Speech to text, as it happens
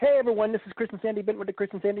everyone, this is Chris and Sandy Bent with the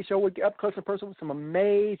Chris and Sandy Show. We get up close and personal with some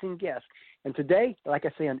amazing guests. And today, like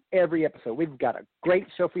I say on every episode, we've got a great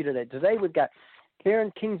show for you today. Today we've got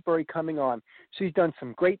Karen Kingsbury coming on. She's done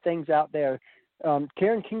some great things out there.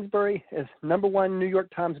 Karen Kingsbury is #1 New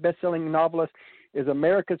York Times bestselling novelist, is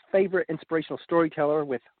America's favorite inspirational storyteller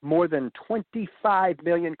with more than 25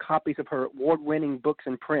 million copies of her award-winning books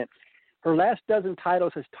in print. Her last dozen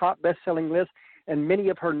titles has top bestselling lists, and many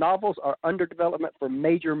of her novels are under development for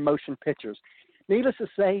major motion pictures. Needless to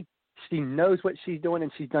say, she knows what she's doing,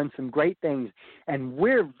 and she's done some great things, and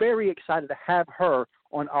we're very excited to have her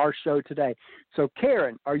on our show today. So,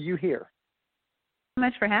 Karen, are you here? Thank you so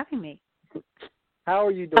much for having me. How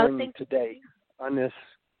are you doing today on this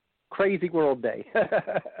crazy world day?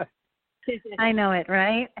 I know it,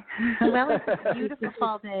 right? Well, it's a beautiful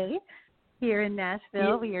fall day here in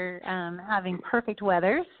Nashville. We are having perfect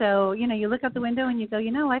weather. So, you look out the window and you go,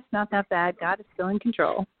 life's not that bad. God is still in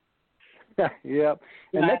control. Yep.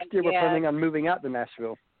 And next year we're planning on moving out to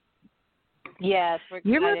Nashville. Yes, we're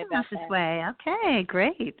excited You're moving about this that. way. Okay,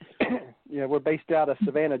 great. Yeah, we're based out of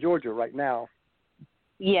Savannah, Georgia right now.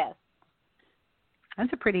 Yes.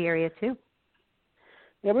 That's a pretty area, too.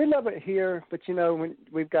 Yeah, we love it here, but, when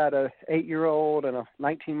we've got a 8-year-old and a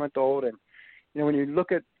 19-month-old, and, when you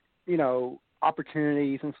look at,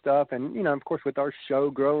 opportunities and stuff, and, of course, with our show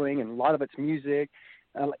growing and a lot of it's music,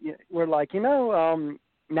 we're like,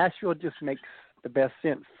 Nashville just makes the best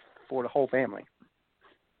sense for the whole family.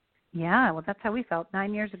 Yeah, well, that's how we felt.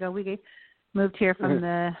 9 years ago, we moved here from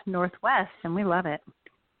the Northwest, and we love it.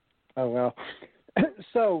 Oh, well.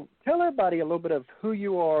 So tell everybody a little bit of who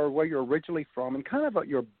you are, where you're originally from, and kind of about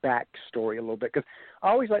your backstory a little bit, because I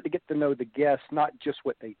always like to get to know the guests, not just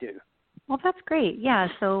what they do. Well, that's great. Yeah,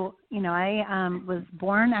 so, I was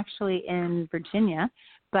born actually in Virginia,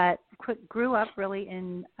 but grew up really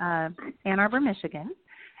in Ann Arbor, Michigan,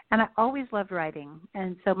 and I always loved writing.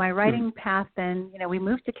 And so my writing path then, we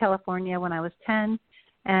moved to California when I was 10,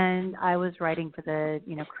 and I was writing for the,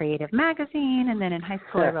 Creative magazine, and then in high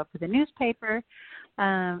school I wrote for the newspaper.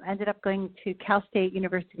 Ended up going to Cal State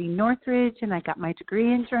University Northridge, and I got my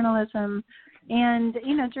degree in journalism. And,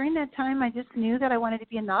 during that time I just knew that I wanted to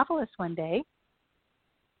be a novelist one day.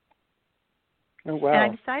 Oh, wow. And I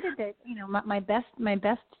decided that, my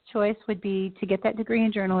best choice would be to get that degree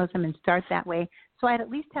in journalism and start that way, so I'd at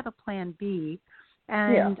least have a plan B.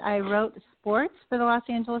 And I wrote sports for the Los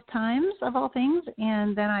Angeles Times, of all things,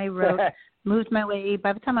 and then I moved my way.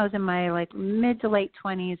 By the time I was in my mid to late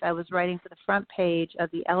 20s, I was writing for the front page of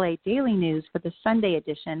the LA Daily News for the Sunday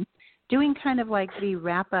edition, doing kind of like the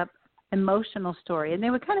wrap-up emotional story. And they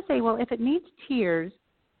would kind of say, well, if it needs tears,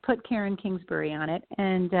 put Karen Kingsbury on it,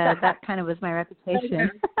 and that kind of was my reputation.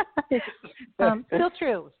 Still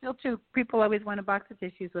true. People always want a box of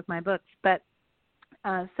tissues with my books. But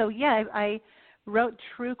I wrote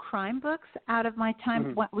true crime books out of my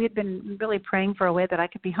time. We had been really praying for a way that I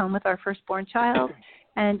could be home with our firstborn child.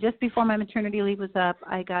 And just before my maternity leave was up,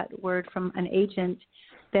 I got word from an agent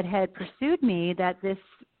that had pursued me that this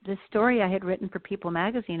story I had written for People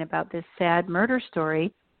magazine about this sad murder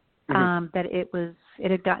story, that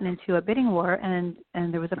it had gotten into a bidding war, and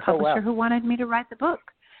there was a publisher who wanted me to write the book.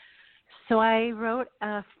 So I wrote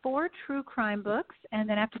 4 true crime books, and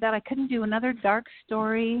then after that I couldn't do another dark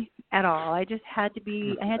story at all. I just had to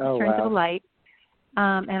turn to the light.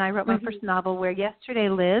 And I wrote my first novel, Where Yesterday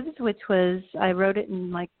Lives, which I wrote it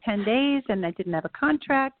in 10 days, and I didn't have a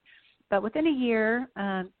contract. But within a year,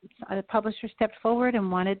 a publisher stepped forward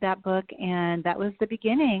and wanted that book, and that was the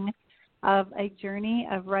beginning of a journey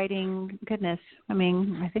of writing,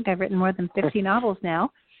 I think I've written more than 50 novels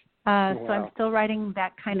now. So I'm still writing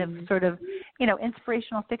that kind of sort of,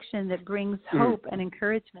 inspirational fiction that brings hope and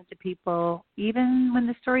encouragement to people, even when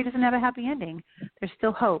the story doesn't have a happy ending. There's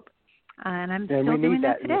still hope, and I'm still doing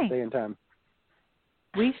that today. In this day and time.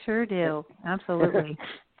 We sure do, absolutely.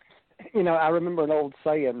 I remember an old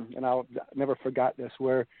saying, and I'll never forgot this,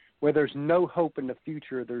 where there's no hope in the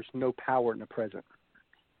future, there's no power in the present.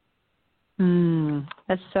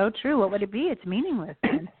 That's so true. What would it be? It's meaningless.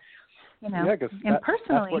 And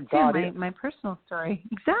personally, too, my personal story.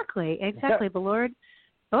 Exactly. Yeah. The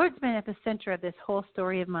Lord's been at the center of this whole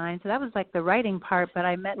story of mine. So that was the writing part, but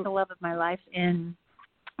I met the love of my life in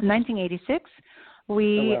 1986.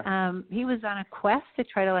 He was on a quest to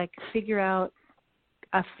try to figure out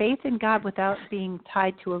a faith in God without being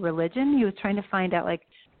tied to a religion. He was trying to find out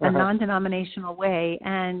a non-denominational way,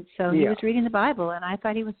 and so he was reading the Bible, and I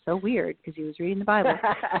thought he was so weird because he was reading the Bible.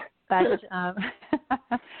 But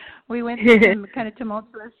we went through some kind of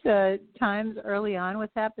tumultuous times early on with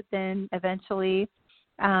that, but then eventually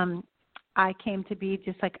I came to be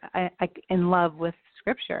just in love with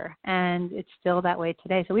Scripture, and it's still that way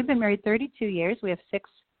today. So we've been married 32 years. We have 6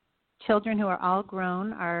 children who are all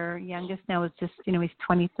grown. Our youngest now is just, he's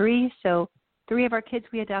 23. So 3 of our kids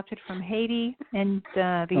we adopted from Haiti in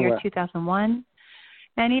the year 2001.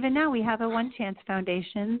 And even now we have a One Chance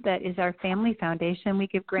Foundation that is our family foundation. We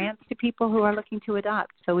give grants to people who are looking to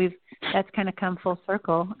adopt. So that's kind of come full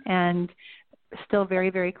circle, and still very,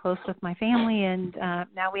 very close with my family. And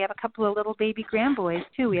now we have a couple of little baby grandboys,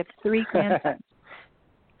 too. We have 3 grandsons.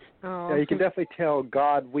 Yeah, you can definitely tell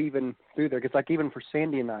God weaving through there. Because, like, even for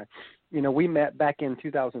Sandy and I, we met back in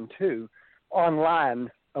 2002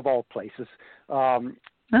 online, of all places. And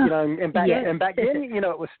back then,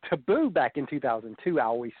 it was taboo back in 2002, I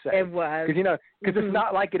always say. It was. Because, it's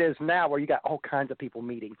not like it is now where you got all kinds of people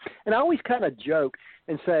meeting. And I always kind of joke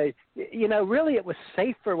and say, really it was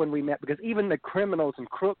safer when we met because even the criminals and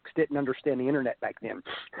crooks didn't understand the Internet back then.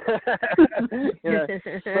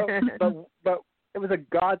 But it was a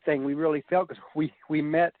God thing we really felt because we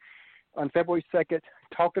met on February 2nd,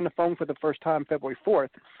 talked on the phone for the first time February 4th.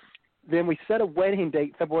 Then we set a wedding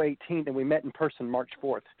date February 18th, and we met in person March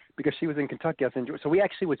 4th because she was in Kentucky. I was in Georgia. So we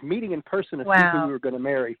actually was meeting in person to see who we were going to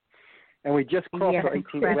marry. And we just crossed our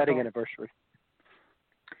 18th wedding anniversary.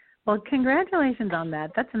 Well, congratulations on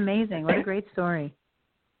that. That's amazing. What a great story.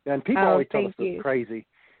 And people always tell us it's crazy.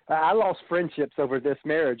 I lost friendships over this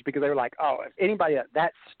marriage because they were like, oh, if anybody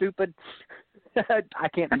that's stupid, I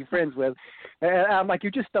can't be friends with. And I'm like, you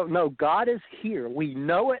just don't know. God is here. We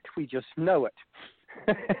know it. We just know it.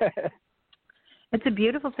 It's a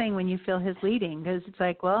beautiful thing when you feel His leading because it's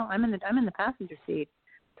like, well, I'm in the passenger seat,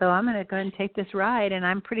 so I'm going to go ahead and take this ride, and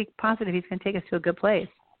I'm pretty positive He's going to take us to a good place.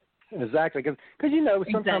 Exactly, because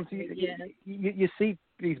sometimes you see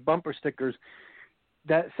these bumper stickers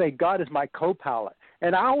that say God is my co-pilot,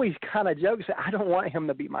 and I always kind of joke and say I don't want Him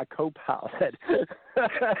to be my co-pilot.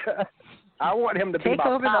 I want Him to be my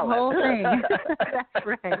pilot. Take over the whole thing. That's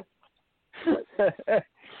right.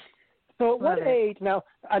 So at what age, now,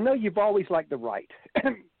 I know you've always liked to write,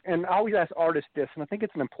 and I always ask artists this, and I think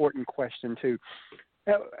it's an important question, too.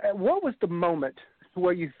 What was the moment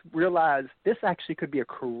where you realized this actually could be a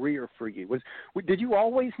career for you? Did you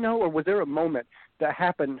always know, or was there a moment that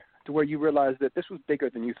happened to where you realized that this was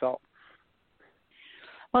bigger than you thought?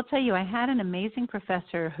 Well, I'll tell you, I had an amazing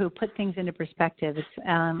professor who put things into perspective.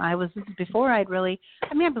 I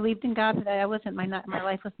believed in God, but my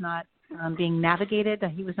life was not being navigated.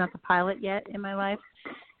 He was not the pilot yet in my life,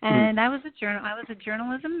 and I was a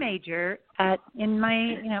journalism major in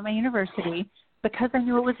my university because I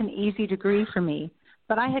knew it was an easy degree for me.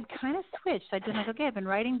 But I had kind of switched. I'd been like, okay, I've been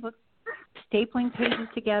writing books, stapling pages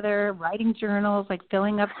together, writing journals, like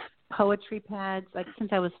filling up poetry pads, like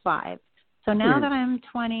since I was 5. So now that I'm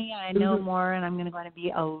 20, I know more, and I'm going to be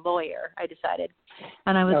a lawyer, I decided.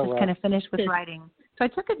 And I was kind of finished with writing. So I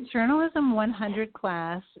took a Journalism 100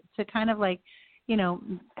 class to kind of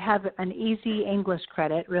have an easy English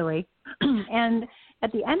credit, really. And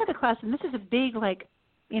at the end of the class, and this is a big,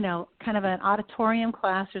 kind of an auditorium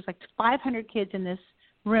class. There's 500 kids in this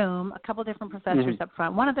room, a couple different professors up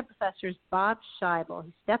front. One of the professors, Bob Scheibel,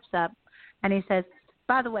 he steps up and he says,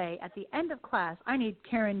 by the way, at the end of class, I need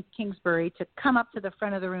Karen Kingsbury to come up to the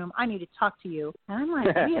front of the room. I need to talk to you. And I'm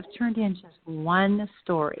like, we have turned in just one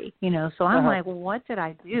story, So I'm like, well, what did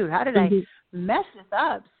I do? How did I mess this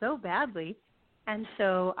up so badly? And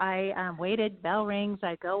so I waited, bell rings,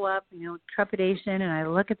 I go up, trepidation, and I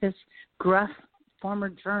look at this gruff former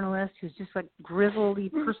journalist who's just grizzly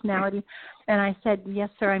personality. And I said, yes,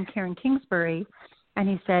 sir, I'm Karen Kingsbury. And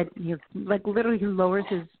he said, literally he lowers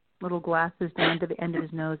his little glasses down to the end of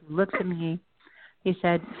his nose, looks at me. He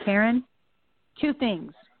said, Karen, 2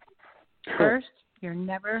 things. First, you're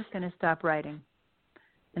never going to stop writing.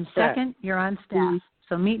 And second, you're on staff.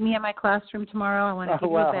 So meet me at my classroom tomorrow. I want to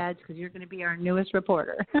give you a badge because you're going to be our newest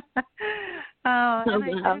reporter. I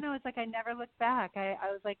don't know. It's like I never looked back. I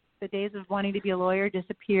was like, the days of wanting to be a lawyer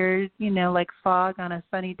disappeared, like fog on a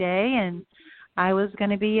sunny day. And I was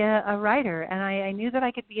going to be a writer. And I knew that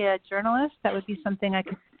I could be a journalist. That would be something I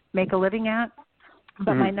could make a living at.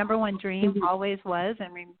 But my number one dream always was,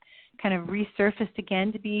 and kind of resurfaced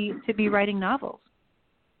again, to be writing novels.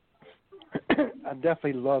 I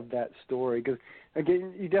definitely love that story because,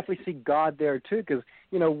 again, you definitely see God there too. Because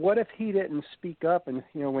what if He didn't speak up and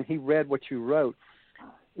when He read what you wrote,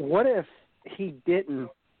 what if He didn't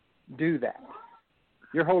do that?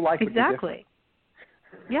 Your whole life would be different.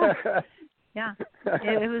 Yeah. Yeah,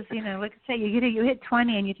 it was, like I say, you hit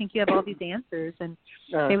 20 and you think you have all these answers, and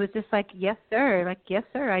it was just like, yes, sir.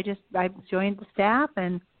 I joined the staff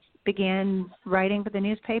and began writing for the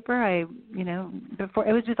newspaper. Before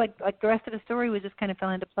it was just like the rest of the story was just kind of fell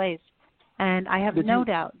into place, And I have no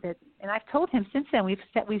doubt that, and I've told him since then, we've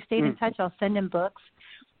stayed in touch. I'll send him books.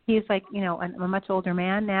 He's like, a much older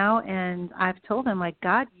man now, and I've told him, like,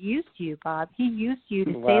 God used you, Bob. He used you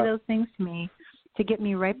to say those things to me to get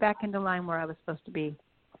me right back into line where I was supposed to be.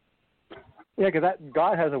 Yeah, because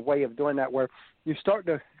God has a way of doing that where you start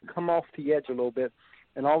to come off the edge a little bit,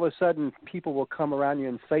 and all of a sudden people will come around you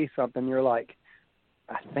and say something. You're like,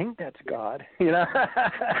 I think that's God, Yeah.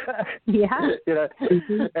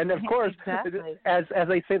 And of course, exactly. as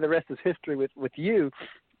they say, the rest is history with you.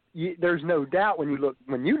 There's no doubt when you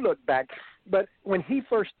look back. But when he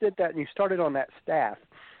first did that and you started on that staff,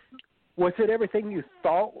 was it everything you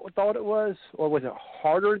thought it was, or was it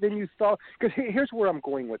harder than you thought? Because here's where I'm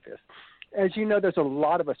going with this. As you know, there's a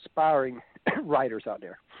lot of aspiring writers out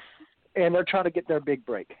there, and they're trying to get their big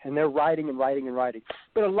break, and they're writing and writing and writing.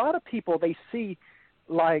 But a lot of people, they see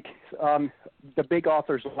like the big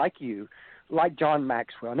authors like you, like John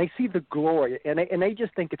Maxwell, and they see the glory, and they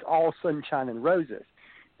just think it's all sunshine and roses.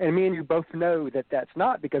 And me and you both know that that's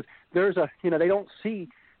not, because there's they don't see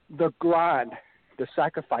the grind, the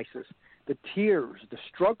sacrifices, the tears, the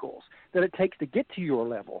struggles that it takes to get to your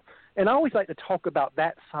level. And I always like to talk about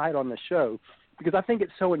that side on the show, because I think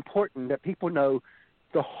it's so important that people know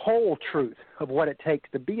the whole truth of what it takes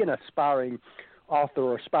to be an aspiring author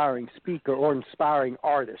or aspiring speaker or inspiring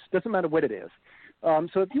artist. Doesn't matter what it is.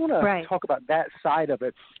 So if you want to talk about that side of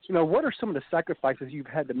it, what are some of the sacrifices you've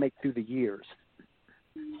had to make through the years?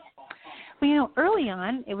 Well, early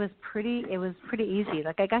on, it was pretty easy.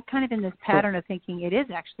 Like, I got kind of in this pattern of thinking it is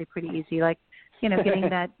actually pretty easy. Like, getting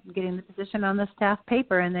the position on the staff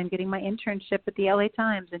paper, and then getting my internship at the LA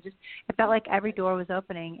Times, and just, it felt like every door was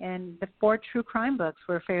opening. And the 4 true crime books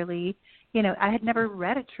were fairly, I had never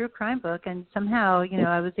read a true crime book, and somehow,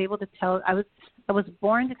 I was able to tell. I was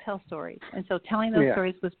born to tell stories, and so telling those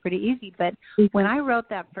stories was pretty easy. But when I wrote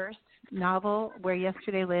that first novel, Where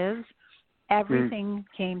Yesterday Lives, everything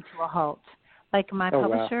came to a halt. Like, my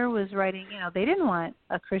publisher was writing, they didn't want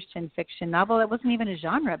a Christian fiction novel. That wasn't even a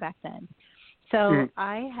genre back then. So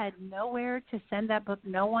I had nowhere to send that book,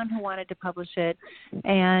 no one who wanted to publish it.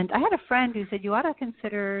 And I had a friend who said, you ought to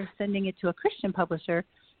consider sending it to a Christian publisher.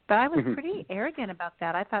 But I was pretty arrogant about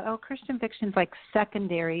that. I thought, Christian fiction's like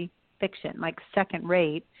secondary fiction, like second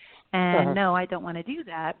rate. And no, I don't want to do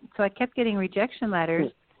that. So I kept getting rejection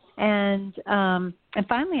letters. And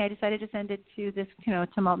finally, I decided to send it to this,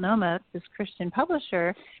 to Multnomah, this Christian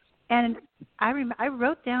publisher. And I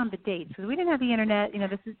wrote down the dates, because we didn't have the internet.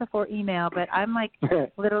 This is before email, but I'm like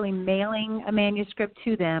literally mailing a manuscript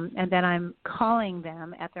to them, and then I'm calling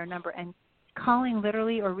them at their number, and calling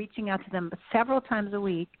literally or reaching out to them several times a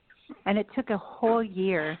week. And it took a whole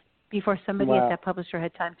year before somebody at that publisher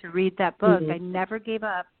had time to read that book. I never gave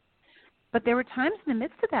up. But there were times in the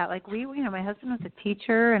midst of that, like my husband was a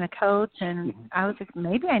teacher and a coach, and I was like,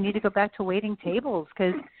 maybe I need to go back to waiting tables,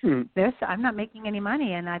 because I'm not making any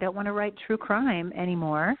money, and I don't want to write true crime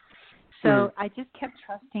anymore. So I just kept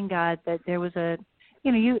trusting God that there was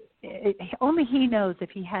only He knows if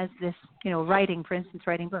He has this, writing, for instance,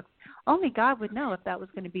 writing books. Only God would know if that was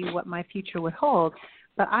going to be what my future would hold.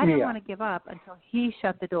 But I didn't want to give up until He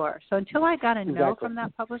shut the door. So until I got a no from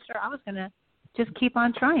that publisher, I was going to just keep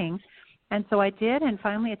on trying. And so I did, and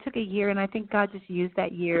finally it took a year, and I think God just used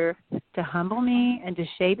that year to humble me and to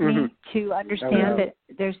shape me to understand that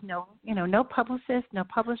there's no publicist, no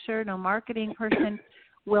publisher, no marketing person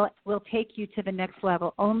will take you to the next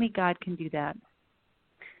level. Only God can do that.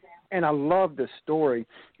 And I love this story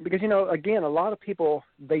because, again, a lot of people,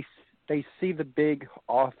 they see the big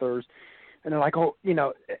authors, and they're like,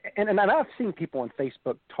 and I've seen people on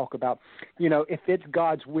Facebook talk about, if it's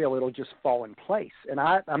God's will, it'll just fall in place. And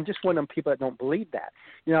I'm just one of them people that don't believe that.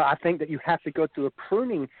 I think that you have to go through a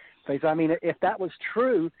pruning phase. I mean, if that was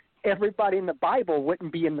true, everybody in the Bible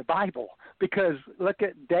wouldn't be in the Bible, because look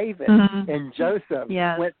at David and Joseph.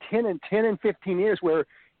 Went 10 and 15 years where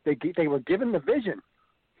they were given the vision,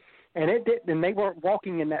 and they weren't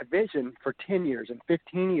walking in that vision for 10 years and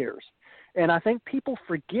 15 years. And I think people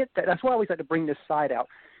forget that. That's why I always like to bring this side out,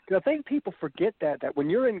 because I think people forget that when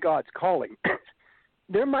you're in God's calling,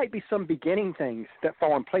 there might be some beginning things that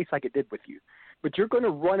fall in place like it did with you, but you're going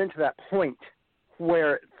to run into that point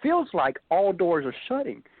where it feels like all doors are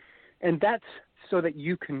shutting, and that's so that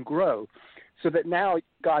you can grow, so that now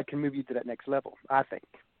God can move you to that next level, I think.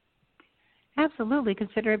 Absolutely.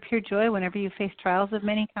 Consider it pure joy whenever you face trials of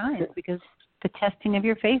many kinds, because the testing of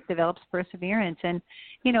your faith develops perseverance. And,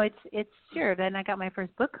 it's sure. Then I got my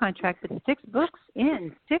first book contract, but 6 books.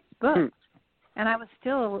 And I was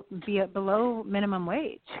still below minimum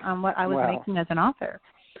wage on what I was making as an author.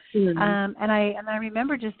 And I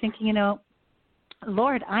remember just thinking,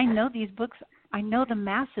 Lord, I know these books. I know the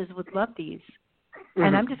masses would love these. Mm-hmm.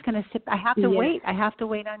 And I'm just going to sit. I have to wait. I have to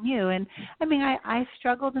wait on you. And I mean, I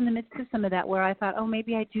struggled in the midst of some of that where I thought, oh,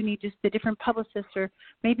 maybe I do need just a different publicist, or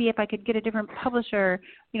maybe if I could get a different publisher,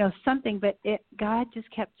 something. But God just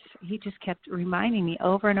kept reminding me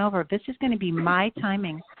over and over, this is going to be my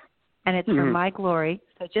timing, and it's for my glory.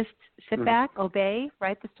 So just sit back, obey,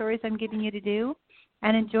 write the stories I'm giving you to do,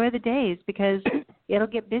 and enjoy the days, because it'll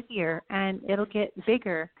get busier and it'll get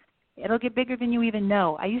bigger. It'll get bigger than you even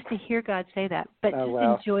know. I used to hear God say that, but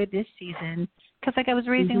enjoy this season, because I was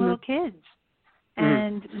raising little kids.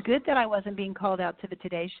 And good that I wasn't being called out to the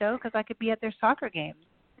Today Show, because I could be at their soccer games.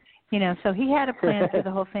 So he had a plan for the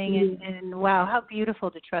whole thing, and wow, how beautiful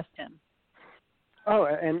to trust him. Oh,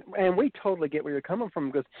 and we totally get where you're coming from,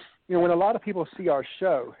 because, when a lot of people see our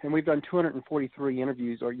show, and we've done 243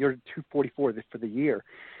 interviews, or you're 244 for the year,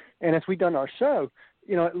 and as we've done our show,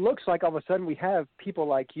 it looks like all of a sudden we have people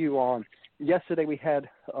like you on. Yesterday we had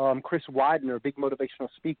Chris Widener, a big motivational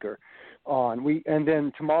speaker, on. And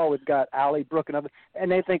then tomorrow we've got Allie Brooke and others,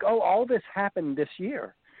 and they think, all this happened this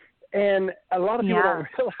year. And a lot of people don't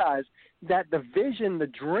realize that the vision, the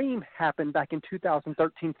dream happened back in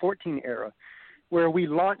 2013-14 era, where we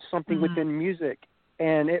launched something within music,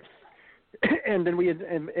 and then we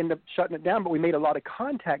ended up shutting it down, but we made a lot of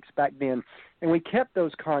contacts back then, and we kept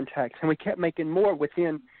those contacts, and we kept making more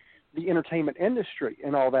within the entertainment industry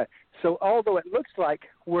and all that. So although it looks like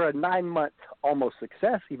we're a 9-month almost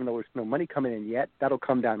success, even though there's no money coming in yet, that'll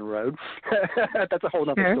come down the road. That's a whole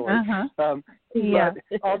other story. But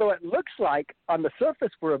although it looks like on the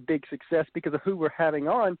surface we're a big success because of who we're having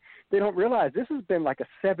on, they don't realize this has been like a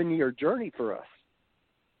 7-year journey for us.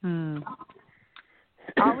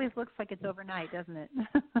 Always looks like it's overnight, doesn't it?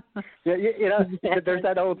 There's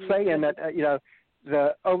that old saying that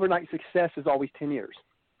the overnight success is always 10 years.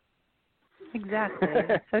 Exactly.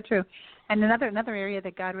 So true. And another area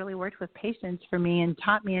that God really worked with patience for me and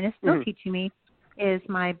taught me, and is still teaching me, is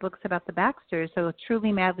my books about the Baxters. So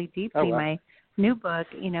Truly, Madly, Deeply, my new book,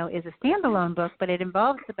 is a standalone book, but it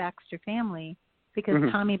involves the Baxter family, because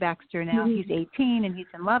Tommy Baxter now, he's 18 and he's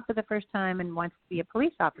in love for the first time and wants to be a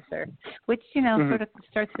police officer, which, sort of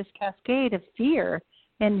starts this cascade of fear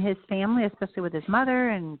in his family, especially with his mother,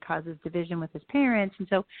 and causes division with his parents. And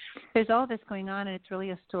so there's all this going on, and it's really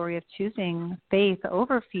a story of choosing faith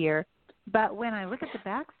over fear. But when I look at the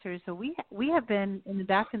Baxters, so we have been in the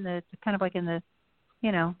back in the kind of like in the,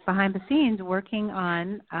 behind the scenes working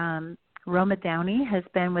on, Roma Downey has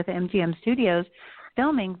been with MGM Studios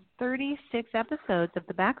filming 36 episodes of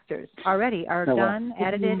the Baxters already, are done,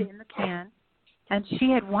 edited, in the can. And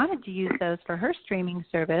she had wanted to use those for her streaming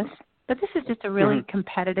service, but this is just a really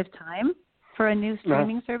competitive time for a new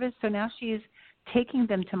streaming service. So now she's taking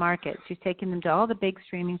them to market. She's taking them to all the big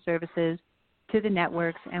streaming services, to the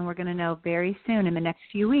networks, and we're going to know very soon, in the next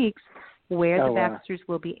few weeks, where the Baxters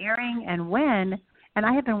will be airing and when. And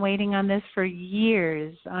I have been waiting on this for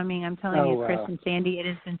years. I mean, I'm telling you, Chris and Sandy, it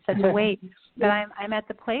has been such a wait. But I'm at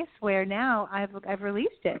the place where now I've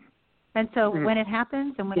released it. And so when it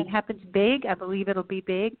happens, and when it happens big, I believe it'll be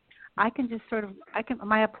big, I can just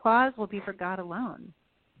my applause will be for God alone.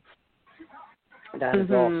 That is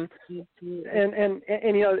awesome.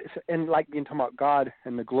 And like being talking about God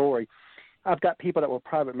and the glory, I've got people that will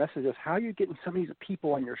private message us, how are you getting some of these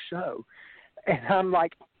people on your show? And I'm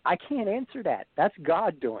like, I can't answer that. That's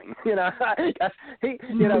God doing. I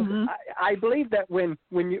believe that when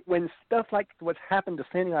stuff like what's happened to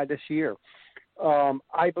Sandy and I this year,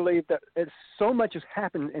 I believe that so much has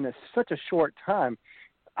happened in such a short time.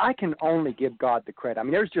 I can only give God the credit. I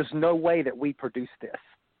mean, there's just no way that we produced this.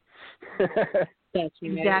 That's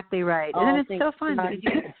exactly right. And it's so fun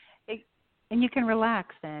because and you can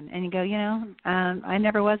relax then, and you go, I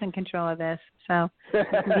never was in control of this, so you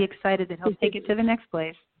can be excited that he'll take it to the next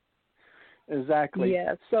place. Exactly.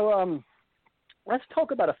 Yes. So let's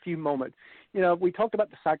talk about a few moments. We talked about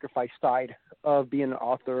the sacrifice side of being an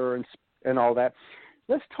author and all that.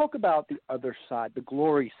 Let's talk about the other side, the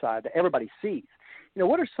glory side that everybody sees.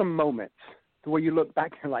 What are some moments where you look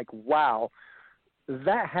back and like, wow,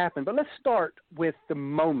 that happened? But let's start with the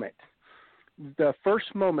moment. The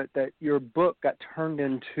first moment that your book got turned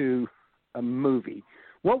into a movie.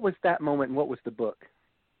 What was that moment, and what was the book?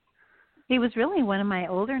 It was really one of my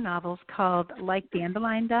older novels called Like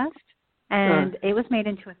Dandelion Dust, and it was made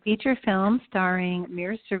into a feature film starring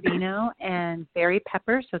Mira Sorvino and Barry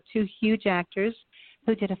Pepper, so two huge actors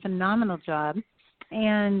who did a phenomenal job.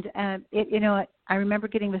 And I remember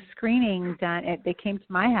getting the screening done. They came to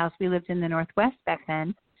my house. We lived in the Northwest back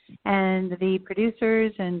then. And the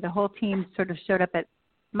producers and the whole team sort of showed up at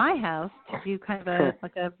my house to do kind of a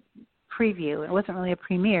preview. It wasn't really a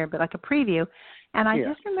premiere, but like a preview. And I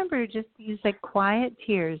just remember just these like quiet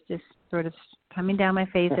tears just sort of coming down my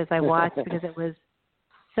face as I watched because it was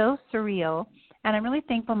so surreal. And I'm really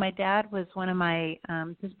thankful. My dad was one of my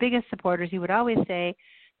his biggest supporters. He would always say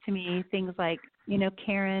to me things like, you know,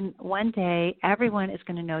 Karen, one day everyone is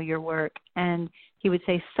going to know your work. And he would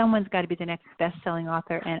say, someone's got to be the next best-selling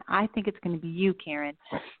author, and I think it's going to be you, Karen.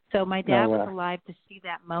 So my dad was alive to see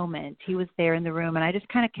that moment. He was there in the room, and I just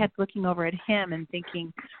kind of kept looking over at him and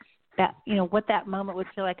thinking that, you know, what that moment would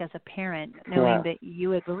feel like as a parent, knowing that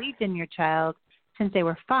you had believed in your child since they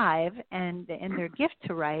were 5 and their gift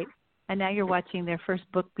to write, and now you're watching their first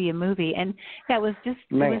book be a movie. And that was just,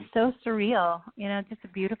 it was so surreal, you know, just a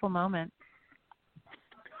beautiful moment.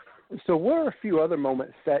 So what are a few other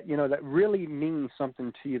moments that, you know, that really mean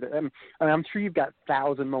something to you? That I'm sure you've got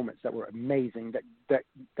 1,000 moments that were amazing,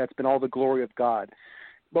 that's been all the glory of God.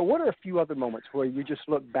 But what are a few other moments where you just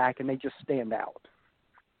look back and they just stand out?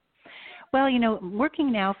 Well, you know, working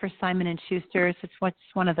now for Simon & Schuster, it's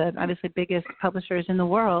one of the obviously biggest publishers in the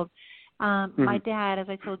world. My dad, as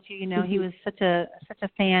I told you, you know, he was such a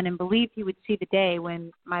fan and believed he would see the day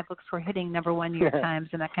when my books were hitting #1 New York Times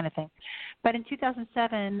and that kind of thing. But in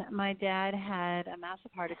 2007, my dad had a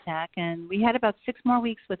massive heart attack, and we had about 6 more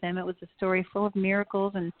weeks with him. It was a story full of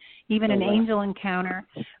miracles and even an angel encounter.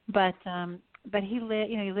 But he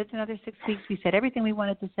lived another 6 weeks. We said everything we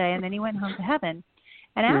wanted to say, and then he went home to heaven.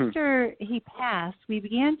 And after he passed, we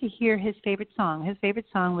began to hear his favorite song. His favorite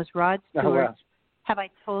song was Rod Stewart's Have I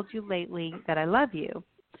Told You Lately That I Love You?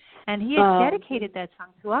 And he had dedicated that song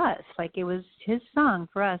to us. Like, it was his song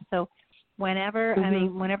for us. So whenever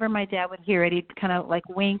my dad would hear it, he'd kind of like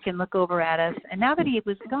wink and look over at us. And now that he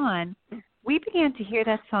was gone, we began to hear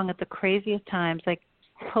that song at the craziest times, like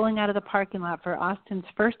pulling out of the parking lot for Austin's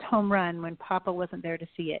first home run when Papa wasn't there to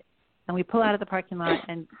see it. And we pull out of the parking lot,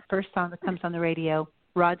 and first song that comes on the radio,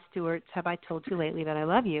 Rod Stewart's Have I Told You Lately That I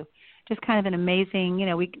Love You? Just kind of an amazing, you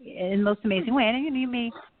know, in the most amazing way. And you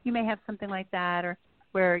may have something like that, or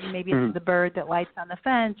where maybe it's the bird that lights on the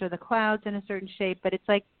fence or the clouds in a certain shape, but it's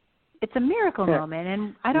like, it's a miracle moment,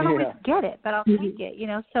 and I don't always get it, but I'll take it, you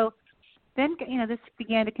know. So then, you know, this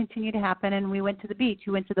began to continue to happen, and we went to the beach.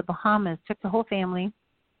 We went to the Bahamas, took the whole family,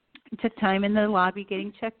 took time in the lobby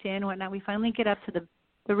getting checked in and whatnot. We finally get up to the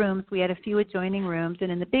rooms. We had a few adjoining rooms, and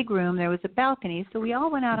in the big room there was a balcony. So we all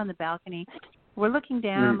went out on the balcony. We're looking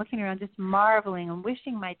down, looking around, just marveling and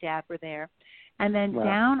wishing my dad were there. And then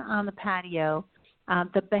down on the patio,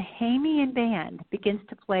 the Bahamian band begins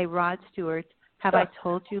to play Rod Stewart's Have I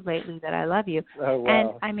Told You Lately That I Love You? Oh, wow. And,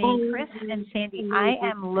 I mean, Chris and Sandy, I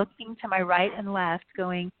am looking to my right and left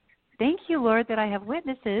going, thank you, Lord, that I have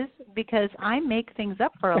witnesses, because I make things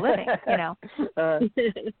up for a living, you know.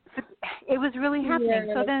 It was really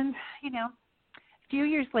happening. So then, you know, a few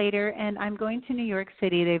years later, and I'm going to New York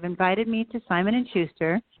City. They've invited me to Simon &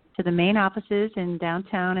 Schuster, to the main offices in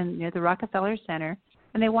downtown and near the Rockefeller Center,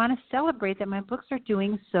 and they want to celebrate that my books are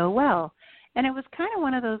doing so well. And it was kind of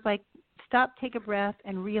one of those, like, stop, take a breath,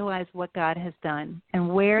 and realize what God has done and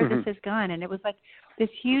where this has gone. And it was like this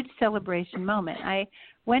huge celebration moment. I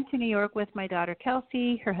went to New York with my daughter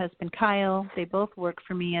Kelsey, her husband Kyle. They both work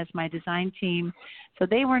for me as my design team. So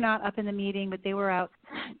they were not up in the meeting, but they were out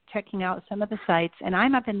checking out some of the sites. And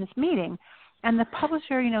I'm up in this meeting. And the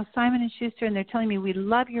publisher, you know, Simon & Schuster, and they're telling me, we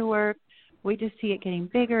love your work. We just see it getting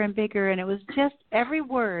bigger and bigger. And it was just every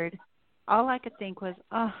word. All I could think was,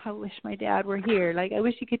 oh, I wish my dad were here. Like, I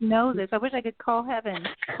wish he could know this. I wish I could call heaven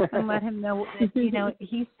and let him know that, you know,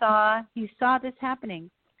 he saw this happening.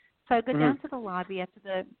 So I go down to the lobby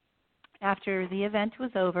after the event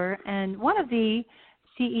was over, and one of the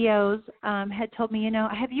CEOs had told me, you know,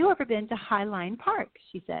 have you ever been to Highline Park?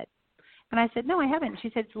 She said. And I said, no, I haven't. She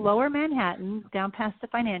said, it's Lower Manhattan, down past the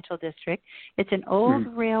financial district. It's an old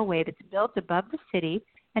railway that's built above the city.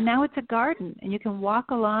 And now it's a garden, and you can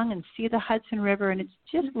walk along and see the Hudson River, and it's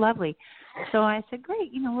just lovely. So I said,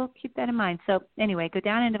 great, you know, we'll keep that in mind. So anyway, go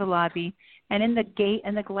down into the lobby, and in the gate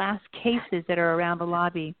and the glass cases that are around the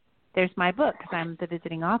lobby, there's my book, because I'm the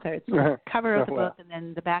visiting author. It's the cover of the book, and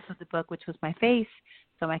then the back of the book, which was my face.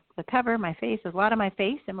 So the cover, my face, there's a lot of my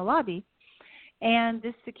face in the lobby. And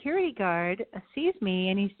this security guard sees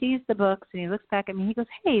me, and he sees the books, and he looks back at me. He goes,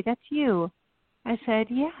 hey, that's you. I said,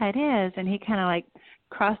 yeah, it is. And he kind of like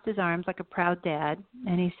crossed his arms like a proud dad.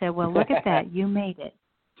 And he said, well, look at that. You made it.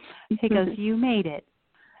 He goes, you made it.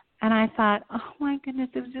 And I thought, oh, my goodness,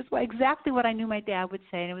 it was just exactly what I knew my dad would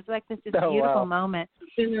say. And it was like this beautiful moment.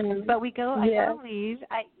 But we go, I go to leave.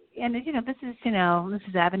 And, you know, this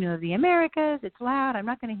is Avenue of the Americas. It's loud. I'm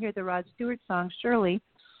not going to hear the Rod Stewart song, surely.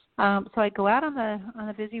 So I go out on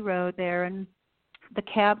the busy road there, and the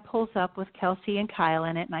cab pulls up with Kelsey and Kyle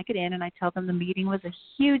in it, and I get in and I tell them the meeting was a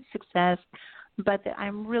huge success, but that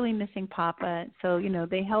I'm really missing Papa. So,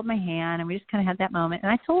 they held my hand and we just kind of had that moment.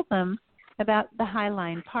 And I told them about the High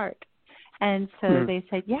Line Park. And so they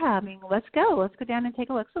said, yeah, let's go. Let's go down and take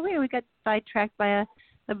a look. So we got sidetracked by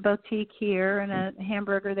a boutique here and a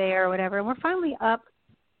hamburger there or whatever. And we're finally up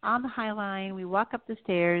on the High Line. We walk up the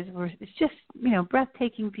stairs. It's just,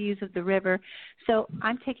 breathtaking views of the river. So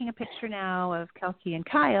I'm taking a picture now of Kelsey and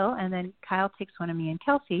Kyle, and then Kyle takes one of me and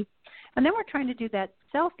Kelsey. And then we're trying to do that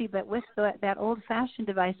selfie, but with that old-fashioned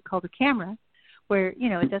device called a camera, where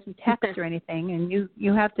it doesn't text or anything, and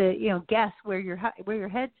you have to guess where your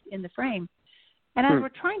head's in the frame. And as we're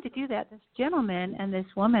trying to do that, this gentleman and this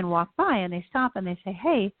woman walk by, and they stop and they say,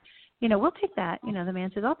 "Hey, we'll take that." The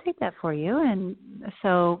man says, "I'll take that for you." And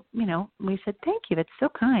so we said, "Thank you. That's so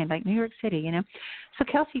kind." Like New York City, So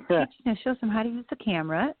Kelsey shows him how to use the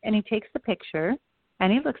camera, and he takes the picture,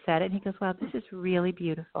 and he looks at it, and he goes, "Wow, this is really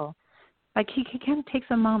beautiful." Like he kind of takes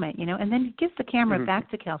a moment, and then he gives the camera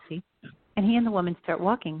back to Kelsey, and he and the woman start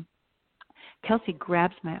walking. Kelsey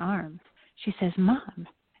grabs my arm. She says, "Mom,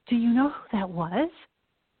 do you know who that was?"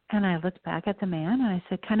 And I looked back at the man, and I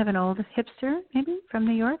said, kind of an old hipster, maybe, from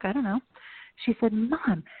New York. I don't know. She said,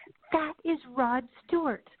 "Mom, that is Rod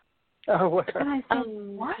Stewart." Oh, wow. And I said,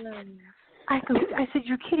 "What?" I said,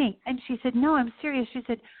 "You're kidding." And she said, "No, I'm serious." She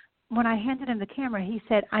said, when I handed him the camera, he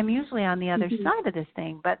said, "I'm usually on the other side of this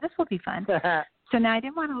thing, but this will be fun." So now I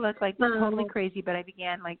didn't want to look like totally crazy, but I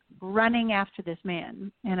began running after this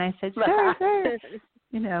man. And I said, "Sir, sir."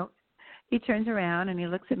 He turns around and he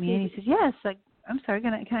looks at me and he says, "Yes, I'm sorry,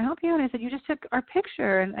 can I help you?" And I said, "You just took our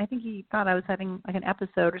picture." And I think he thought I was having an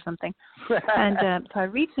episode or something. And so I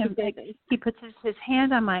reached him. He puts his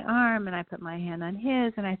hand on my arm, and I put my hand on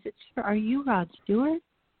his. And I said, "Sir, are you Rod Stewart?"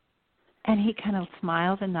 And he kind of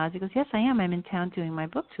smiles and nods. He goes, "Yes, I am. I'm in town doing my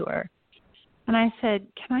book tour." And I said,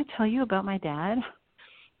 "Can I tell you about my dad?"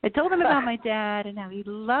 I told him about my dad and how he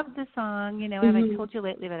loved the song, and I told you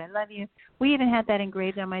lately that I love you. We even had that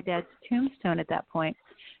engraved on my dad's tombstone at that point.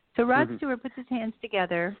 So Rod Stewart puts his hands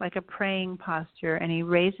together like a praying posture, and he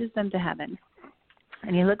raises them to heaven.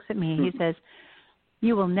 And he looks at me. He says,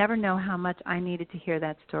 "You will never know how much I needed to hear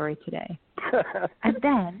that story today." And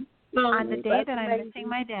then on the day that I'm missing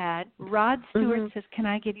my dad, Rod Stewart says, "Can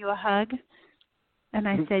I give you a hug?" And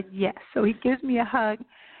I said, "Yes." So he gives me a hug.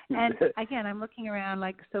 And again, I'm looking around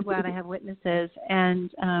so glad I have witnesses.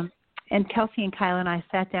 And Kelsey and Kyle and I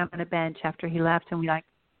sat down on a bench after he left, and we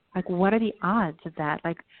what are the odds of that?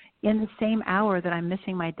 In the same hour that I'm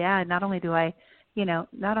missing my dad, not only do I, the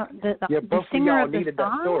singer of the needed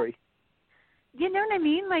song, that story. You know what I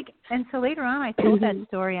mean? And so later on, I told that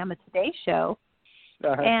story on the Today Show.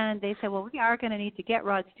 And they said, "Well, we are going to need to get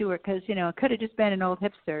Rod Stewart because, it could have just been an old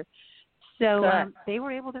hipster." So they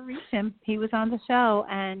were able to reach him. He was on the show,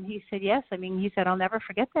 and he said, yes. He said, "I'll never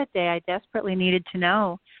forget that day. I desperately needed to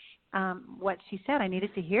know what she said. I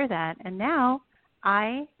needed to hear that." And now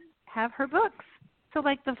I have her books. So,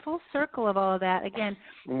 the full circle of all of that, again,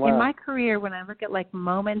 in my career, when I look at,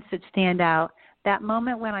 moments that stand out, that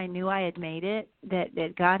moment when I knew I had made it,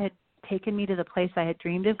 that God had taken me to the place I had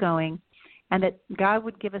dreamed of going, and that God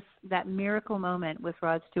would give us that miracle moment with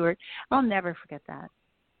Rod Stewart, I'll never forget that.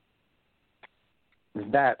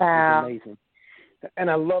 That is amazing. And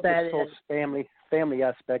I love this whole family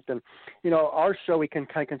aspect. And, our show we can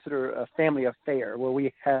kind of consider a family affair where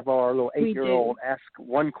we have our little 8-year-old ask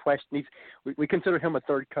one question. We consider him a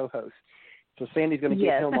third co-host. So Sandy's going to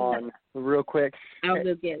get him on real quick. I'll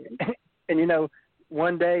go get him. And,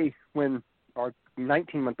 one day when our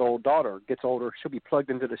 19-month-old daughter gets older, she'll be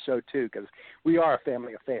plugged into the show too because we are a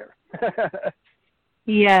family affair.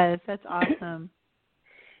 Yes, that's awesome.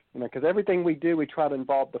 Because everything we do, we try to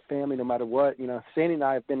involve the family no matter what. Sandy and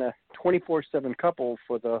I have been a 24/7 couple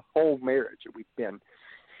for the whole marriage that we've been.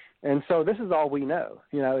 And so this is all we know,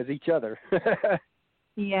 is each other.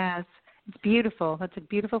 Yes. It's beautiful. That's a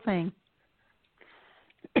beautiful thing.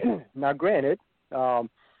 Now, granted,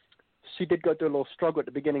 she did go through a little struggle at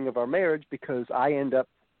the beginning of our marriage because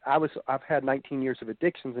I've had 19 years of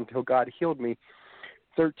addictions until God healed me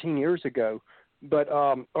 13 years ago. But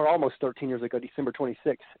or almost 13 years ago, December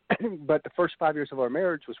 26th. But the first 5 years of our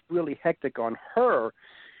marriage was really hectic on her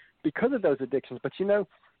because of those addictions. But,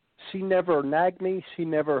 she never nagged me. She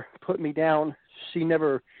never put me down. She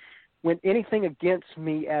never went anything against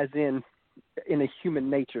me as in a human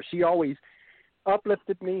nature. She always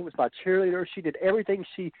uplifted me, was my cheerleader. She did everything.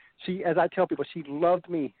 She as I tell people, she loved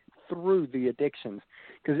me through the addictions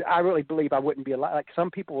because I really believe I wouldn't be alive. Some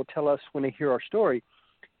people will tell us when they hear our story,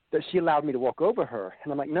 that she allowed me to walk over her.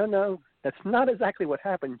 And I'm like, no, that's not exactly what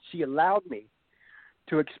happened. She allowed me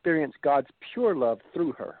to experience God's pure love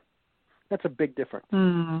through her. That's a big difference.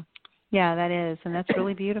 Yeah, that is, and that's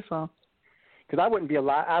really beautiful. Because I wouldn't be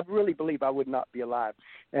alive. I really believe I would not be alive.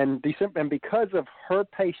 And because of her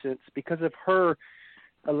patience, because of her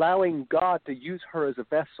allowing God to use her as a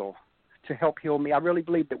vessel to help heal me, I really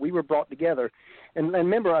believe that we were brought together. And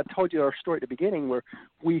remember, I told you our story at the beginning where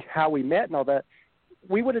how we met and all that.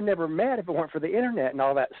 We would have never met if it weren't for the internet and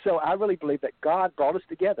all that. So I really believe that God brought us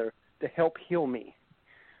together to help heal me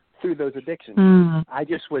through those addictions. I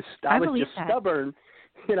was just stubborn.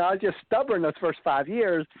 I was just stubborn those first 5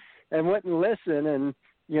 years and wouldn't listen and,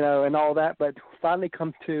 and all that. But finally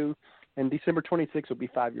come to, and December 26th will be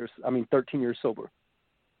 13 years sober.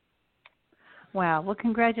 Wow. Well,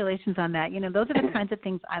 congratulations on that. Those are the kinds of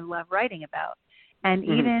things I love writing about. And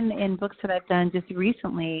even in books that I've done just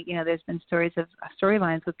recently, there's been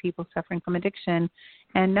storylines with people suffering from addiction,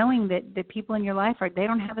 and knowing that the people in your life they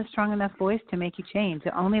don't have a strong enough voice to make you change.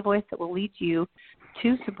 The only voice that will lead you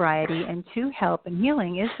to sobriety and to help and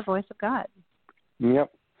healing is the voice of God.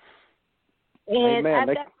 Yep. And Amen.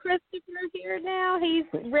 I've got Christopher here now. He's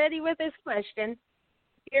ready with his question.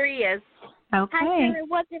 Here he is. Okay. Hi, Karen.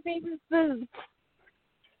 What's your favorite food?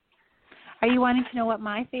 Are you wanting to know what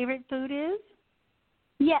my favorite food is?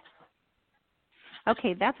 Yes.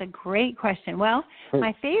 Okay, that's a great question. Well,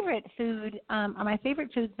 my favorite foods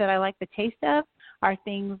that I like the taste of are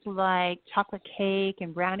things like chocolate cake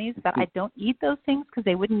and brownies, but I don't eat those things because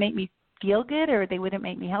they wouldn't make me feel good or they wouldn't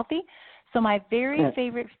make me healthy. So my very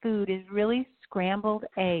favorite food is really scrambled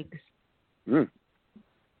eggs. Do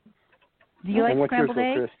you like scrambled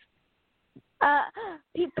eggs?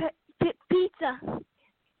 Pizza.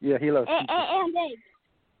 Yeah, he loves pizza. And eggs.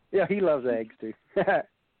 Yeah, he loves eggs too.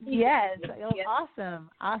 Yes. Oh,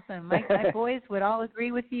 awesome. My boys would all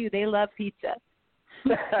agree with you. They love pizza.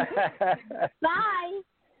 Bye.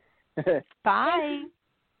 Bye.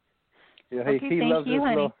 Yeah, okay, he thank loves you,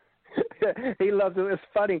 honey. He loves it. It's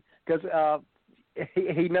funny because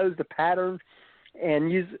he knows the pattern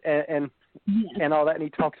and all that, and he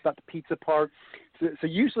talks about the pizza part. So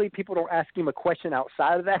usually people don't ask him a question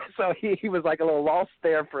outside of that. So he was like a little lost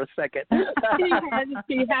there for a second. He had a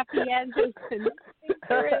few happy answers.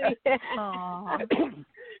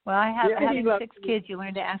 Well, having 6 kids, you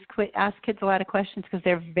learn to ask kids a lot of questions because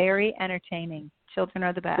they're very entertaining. Children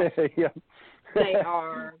are the best. Yeah. They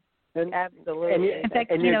are. Absolutely. In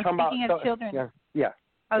fact, speaking of children. Yeah.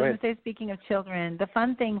 I was going to say, speaking of children, the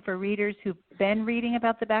fun thing for readers who've been reading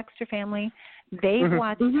about the Baxter family, they've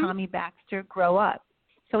watched Tommy Baxter grow up.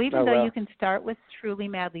 So even though you can start with Truly,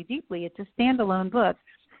 Madly, Deeply, it's a standalone book.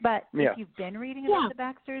 But if you've been reading about the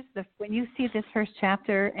Baxters, when you see this first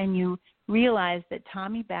chapter and you realize that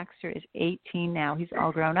Tommy Baxter is 18 now, he's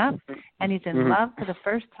all grown up, and he's in love for the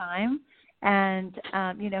first time. And,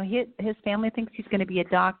 his family thinks he's going to be a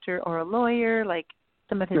doctor or a lawyer, like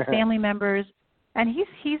some of his family members. And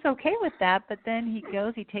he's okay with that, but then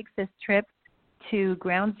he takes this trip to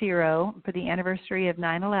Ground Zero for the anniversary of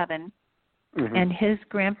 9/11, and his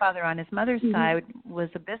grandfather on his mother's side was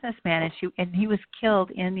a businessman, and he was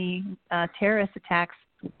killed in the terrorist attacks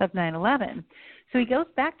of 9/11. So he goes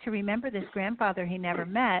back to remember this grandfather he never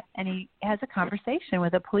met, and he has a conversation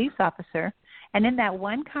with a police officer. And in that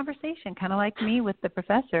one conversation, kind of like me with the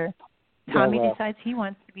professor, Tommy decides he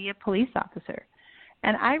wants to be a police officer.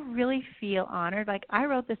 And I really feel honored. Like, I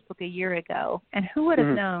wrote this book a year ago, and who would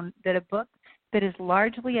have known that a book that is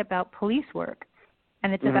largely about police work,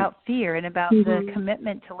 and it's about fear and about the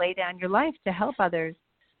commitment to lay down your life to help others.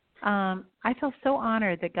 I feel so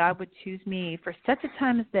honored that God would choose me for such a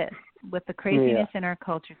time as this, with the craziness in our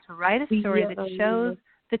culture, to write a story that shows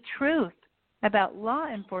the truth about law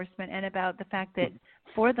enforcement and about the fact that,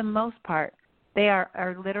 for the most part, they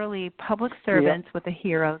are literally public servants with a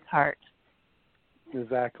hero's heart.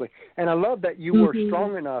 Exactly. And I love that you were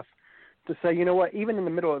strong enough to say, you know what, even in the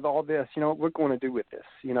middle of all this, what we're going to do with this,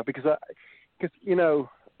 because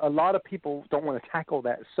a lot of people don't want to tackle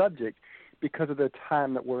that subject because of the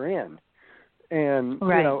time that we're in. And,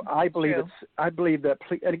 I believe that,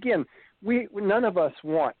 and again, none of us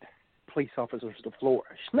want police officers to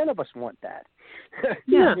flourish. None of us want that.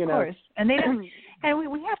 Yeah, of course. And they don't. And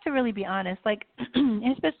we have to really be honest, like,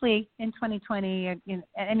 especially in 2020 or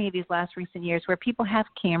any of these last recent years where people have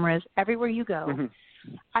cameras everywhere you go.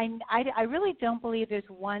 I really don't believe there's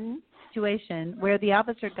one situation where the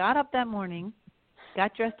officer got up that morning,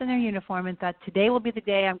 got dressed in their uniform, and thought, today will be the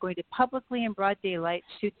day I'm going to publicly in broad daylight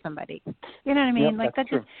shoot somebody. You know what I mean? Yep,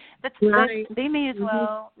 that's they may as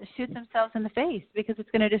well shoot themselves in the face because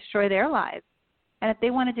it's going to destroy their lives. And if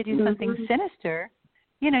they wanted to do something sinister,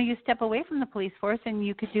 you step away from the police force and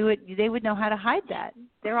you could do it. They would know how to hide that.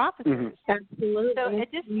 They're officers. Absolutely. So it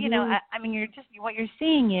just, what you're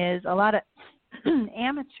seeing is a lot of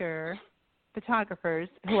amateur photographers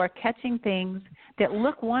who are catching things that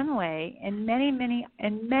look one way. In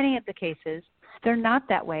many of the cases, they're not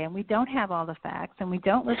that way, and we don't have all the facts, and we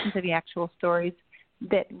don't listen to the actual stories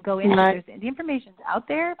that go into it. The information's out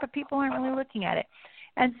there, but people aren't really looking at it.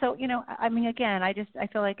 And so, again, I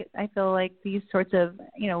feel like these sorts of,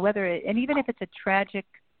 and even if it's a tragic,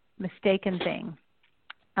 mistaken thing,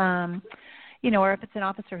 or if it's an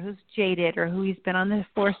officer who's jaded or who he's been on the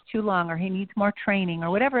force too long or he needs more training or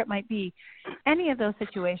whatever it might be, any of those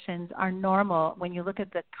situations are normal when you look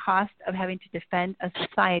at the cost of having to defend a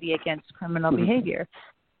society against criminal behavior.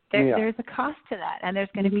 There's a cost to that, and there's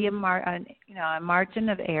going to be a margin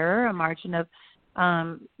of error, a margin of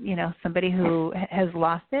somebody who has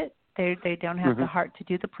lost it. They don't have the heart to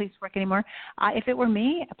do the police work anymore. If it were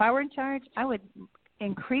me, if I were in charge, I would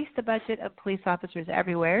increase the budget of police officers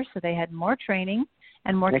everywhere so they had more training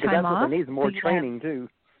and more time off. They need more training too.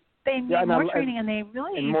 They need more training, and they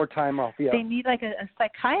really and more time off. Yeah, they need like a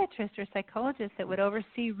psychiatrist or psychologist that would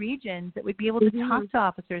oversee regions that would be able to talk to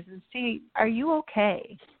officers and see, are you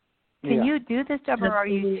okay? Can you do this job, or are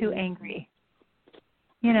you too angry?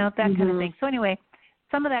 That kind of thing. So anyway,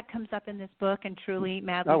 some of that comes up in this book, and truly,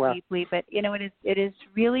 madly, deeply. But it is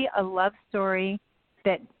really a love story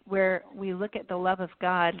where we look at the love of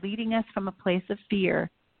God leading us from a place of fear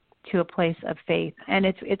to a place of faith. And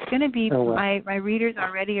it's going to be, my readers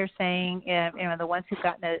already are saying, the ones who've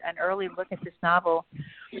gotten an early look at this novel,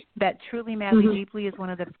 that Truly, Madly, Deeply is one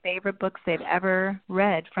of the favorite books they've ever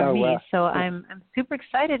read from me. So I'm super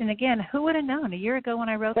excited. And again, who would have known a year ago when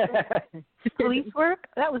I wrote this police work?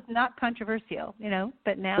 That was not controversial,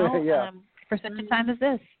 but now for such a time as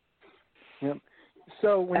this. Yep.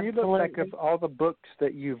 So when you look back at all the books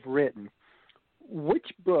that you've written, which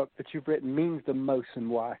book that you've written means the most and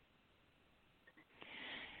why?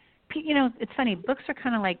 It's funny. Books are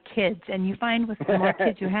kind of like kids, and you find with the more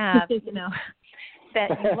kids you have, that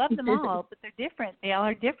you love them all, but they're different. They all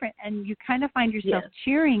are different, and you kind of find yourself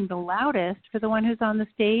cheering the loudest for the one who's on the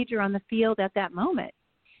stage or on the field at that moment.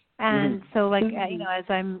 And so, as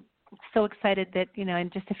I'm so excited that, in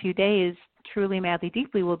just a few days, Truly, Madly,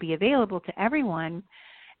 Deeply will be available to everyone.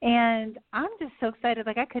 And I'm just so excited.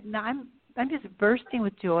 Like I could not, I'm just bursting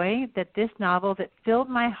with joy that this novel that filled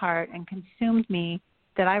my heart and consumed me,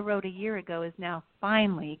 that I wrote a year ago, is now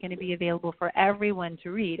finally going to be available for everyone to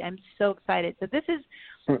read. I'm so excited. So this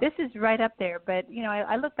is right up there. But,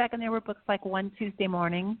 I look back and there were books like One Tuesday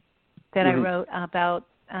Morning that I wrote about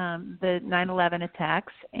the 9/11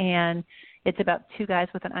 attacks, and it's about two guys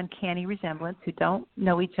with an uncanny resemblance who don't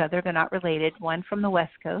know each other. They're not related. One from the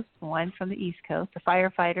West Coast, one from the East Coast, a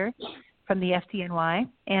firefighter from the FDNY,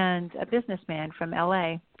 and a businessman from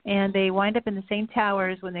L.A. And they wind up in the same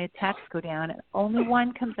towers when the attacks go down. Only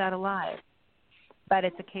one comes out alive, but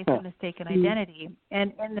it's a case of mistaken identity.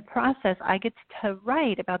 And in the process, I get to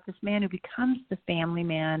write about this man who becomes the family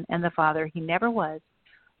man and the father he never was,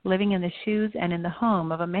 living in the shoes and in the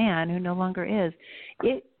home of a man who no longer is.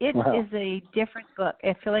 It is a different book.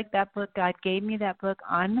 I feel like that book, God gave me that book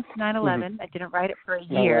on 9/11. I didn't write it for a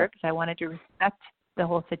year because I wanted to respect the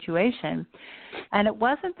whole situation. And it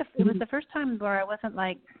was the first time where I wasn't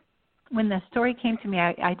like, when the story came to me,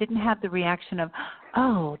 I didn't have the reaction of,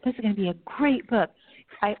 oh, this is going to be a great book.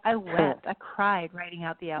 I wept. I cried writing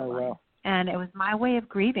out the outline. And it was my way of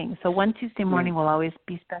grieving. So One Tuesday Morning will always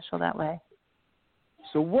be special that way.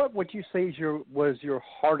 So what would you say was your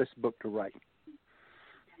hardest book to write?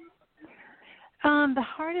 The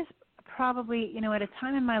hardest, probably, at a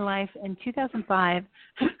time in my life in 2005,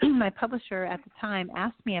 my publisher at the time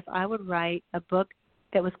asked me if I would write a book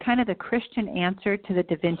that was kind of the Christian answer to the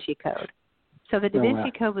Da Vinci Code. So the Da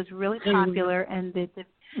Vinci Code was really popular, and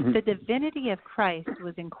the divinity of Christ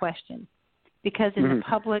was in question, because in the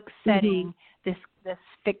public setting, this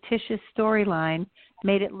fictitious storyline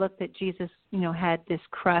made it look that Jesus, had this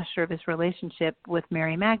crush or this relationship with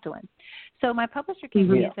Mary Magdalene. So my publisher came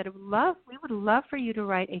to me and said, we would love for you to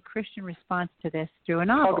write a Christian response to this through a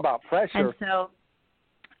novel. Talk about pressure. And so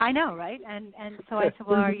I know, right? And so I said,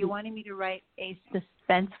 well, are you wanting me to write a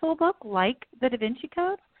suspenseful book like the Da Vinci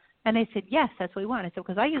Code? And they said, yes, that's what we want. I said,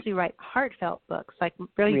 because I usually write heartfelt books, like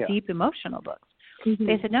really deep emotional books.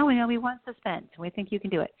 They said, no, we want suspense. We think you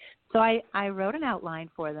can do it. So I wrote an outline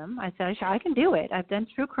for them. I said, I can do it. I've done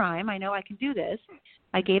true crime. I know I can do this.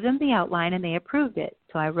 I gave them the outline, and they approved it.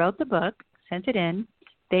 So I wrote the book, sent it in.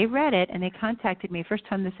 They read it, and they contacted me. First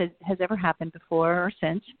time this has ever happened before or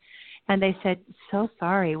since. And they said, so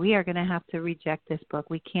sorry, we are going to have to reject this book.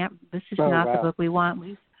 We can't, this is not the book we want.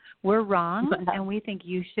 We're wrong, and we think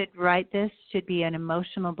you should write this, should be an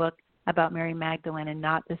emotional book about Mary Magdalene and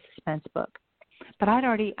not the suspense book. But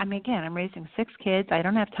again, I'm raising 6 kids. I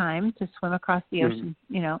don't have time to swim across the ocean,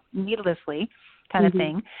 needlessly kind of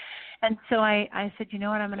thing. And so I said, you know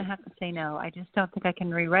what, I'm going to have to say no. I just don't think I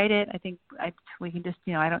can rewrite it. I think we can just,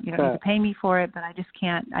 you don't need to pay me for it, but I just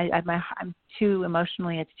can't. I'm too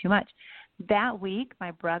emotionally, it's too much. That week, my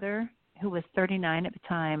brother, who was 39 at the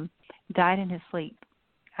time, died in his sleep.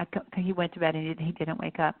 He went to bed and he didn't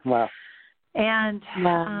wake up. Wow. And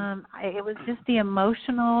it was just the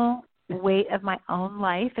emotional weight of my own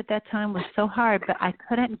life at that time was so hard, but I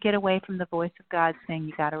couldn't get away from the voice of God saying,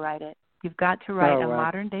 you got to write it. You've got to write a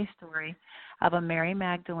modern-day story of a Mary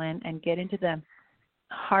Magdalene and get into the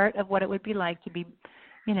heart of what it would be like to be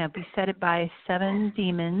besetted by 7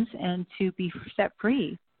 demons and to be set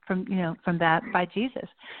free from that by Jesus.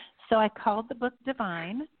 So I called the book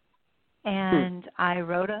Divine, and I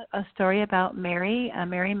wrote a story about Mary, a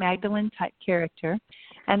Mary Magdalene-type character,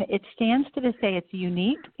 and it stands to this day. It's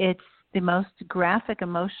unique. It's the most graphic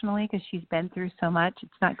emotionally because she's been through so much.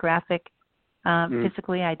 It's not graphic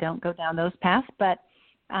physically. I don't go down those paths, but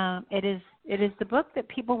it is the book that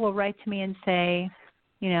people will write to me and say,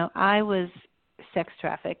 I was sex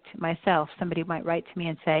trafficked myself. Somebody might write to me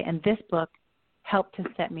and say, and this book helped to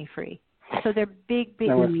set me free. So they're big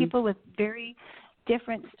people with very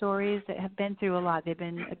different stories that have been through a lot. They've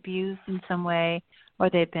been abused in some way,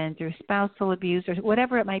 or they've been through spousal abuse, or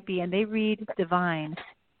whatever it might be, and they read Divine,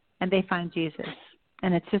 and they find Jesus.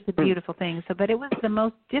 And it's just a beautiful thing. So, but it was the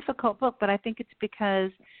most difficult book, but I think it's because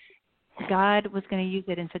God was going to use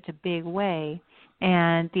it in such a big way,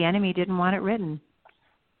 and the enemy didn't want it written.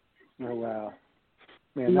 Oh, wow.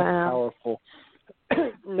 Man, that's powerful.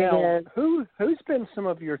 Now, who's been some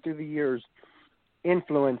of your, through the years,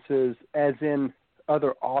 influences as in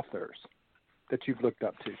other authors that you've looked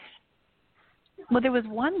up to? Well, there was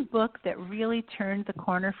one book that really turned the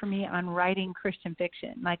corner for me on writing Christian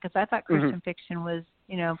fiction. Because I thought Christian fiction was,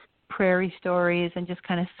 prairie stories and just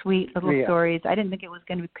kind of sweet little stories. I didn't think it was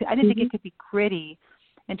going to be. I didn't think it could be gritty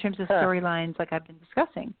in terms of storylines like I've been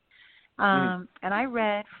discussing. And I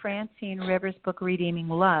read Francine Rivers' book Redeeming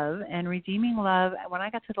Love. And Redeeming Love, when I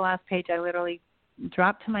got to the last page, I literally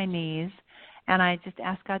dropped to my knees and I just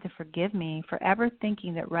asked God to forgive me for ever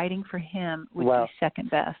thinking that writing for Him would be second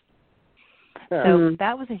best. So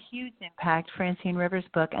that was a huge impact, Francine Rivers'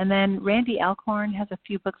 book. And then Randy Alcorn has a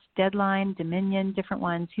few books, Deadline, Dominion, different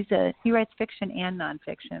ones. He writes fiction and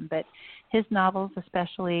nonfiction, but his novels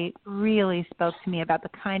especially really spoke to me about the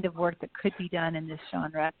kind of work that could be done in this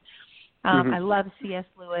genre. I love C.S.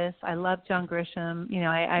 Lewis. I love John Grisham.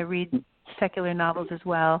 I read secular novels as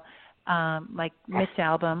well, like Mitch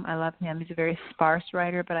Albom. I love him. He's a very sparse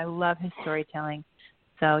writer, but I love his storytelling.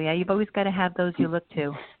 So, you've always got to have those you look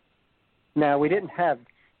to. Now, we didn't have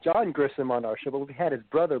John Grisham on our show, but we had his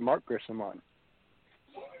brother, Mark Grisham, on.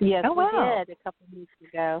 Yes, we did a couple of weeks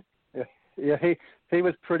ago. Yeah, he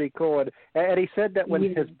was pretty cool. And he said that when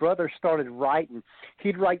his brother started writing,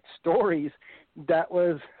 he'd write stories that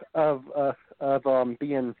was of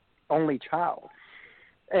being only child.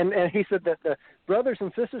 And he said that the brothers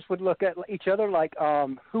and sisters would look at each other like,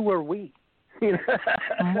 who are we?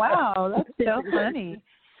 Wow, that's so funny.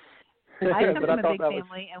 I come from a big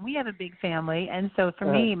family, and we have a big family, and so for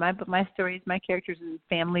me, my stories, my characters and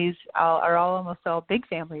families are almost all big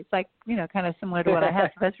families, like, kind of similar to what I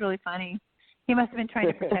have. So that's really funny. He must have been trying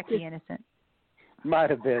to protect the innocent.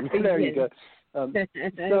 Might have been. There you go.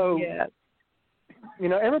 So,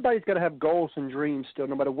 everybody's got to have goals and dreams still,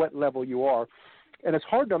 no matter what level you are. And it's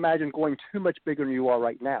hard to imagine going too much bigger than you are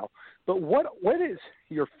right now. But what is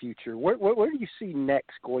your future? Where do you see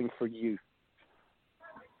next going for you?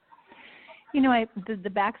 The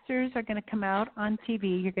Baxters are going to come out on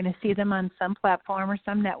TV. You're going to see them on some platform or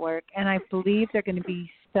some network, and I believe they're going to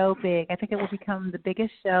be so big. I think it will become the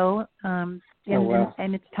biggest show in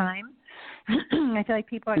its time. I feel like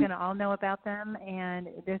people are going to all know about them, and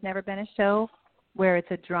there's never been a show where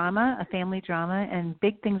it's a drama, a family drama, and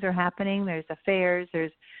big things are happening. There's affairs,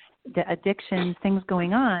 there's the addiction, things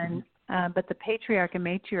going on. But the patriarch and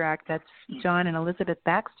matriarch, that's John and Elizabeth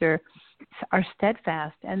Baxter, are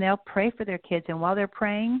steadfast, and they'll pray for their kids. And while they're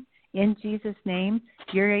praying in Jesus' name,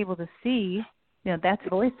 you're able to see, that's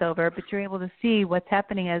voiceover, but you're able to see what's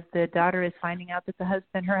happening as the daughter is finding out that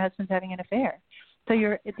her husband's having an affair. So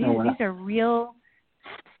these are real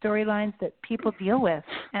storylines that people deal with,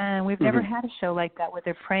 and we've never had a show like that where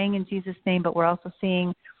they're praying in Jesus' name, but we're also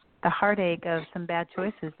seeing the heartache of some bad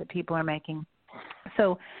choices that people are making.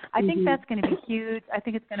 So I think that's going to be huge. I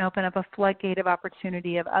think it's going to open up a floodgate of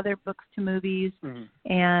opportunity of other books to movies,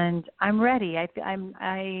 and I'm ready.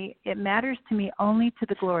 It matters to me only to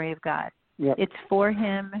the glory of God. Yep. It's for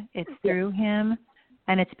Him, it's through Him,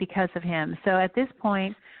 and it's because of Him. So at this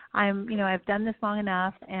point, I've done this long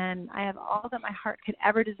enough, and I have all that my heart could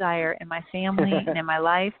ever desire in my family and in my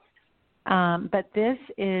life. But this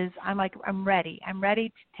is, I'm ready. I'm ready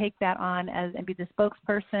to take that on and be the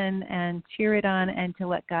spokesperson and cheer it on and to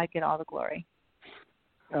let God get all the glory.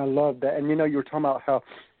 I love that. And, you were talking about how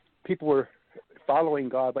people were following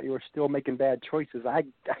God, but you were still making bad choices. I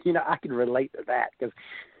can relate to that because,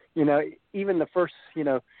 even the first,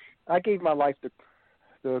 I gave my life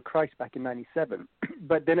to Christ back in 97,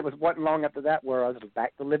 but then it wasn't long after that where I was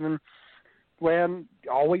back to living where I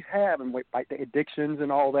always have and fight the addictions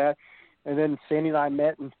and all that. And then Sandy and I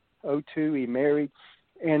met in 2002. We married,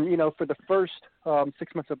 and for the first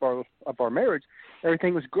 6 months of our marriage,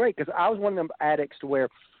 everything was great because I was one of them addicts to where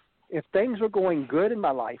if things were going good in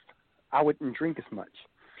my life, I wouldn't drink as much.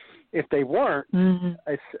 If they weren't,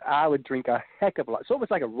 I would drink a heck of a lot. So it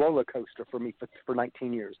was like a roller coaster for me for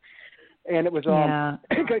 19 years. And it was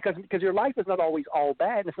because your life is not always all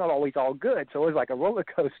bad and it's not always all good. So it was like a roller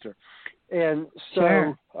coaster. And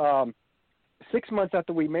so 6 months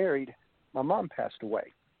after we married, my mom passed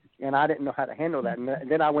away, and I didn't know how to handle that. And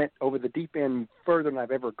then I went over the deep end further than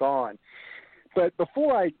I've ever gone. But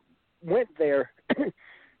before I went there,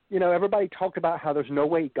 everybody talked about how there's no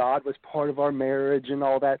way God was part of our marriage and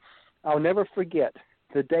all that. I'll never forget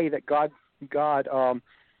the day that God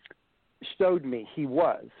showed me He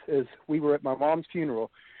was, as we were at my mom's funeral.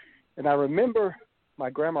 And I remember my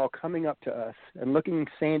grandma coming up to us and looking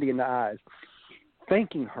Sandy in the eyes,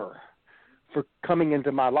 thanking her for coming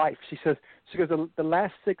into my life. She goes, the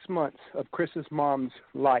last 6 months of Chris's mom's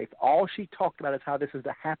life, all she talked about is how this is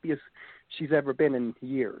the happiest she's ever been in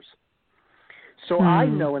years. So I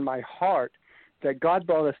know in my heart that God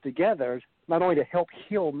brought us together not only to help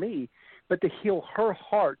heal me, but to heal her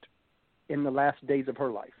heart in the last days of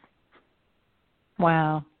her life.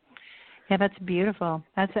 Wow. Yeah, that's beautiful.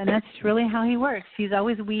 That's really how He works. He's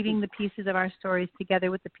always weaving the pieces of our stories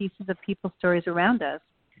together with the pieces of people's stories around us.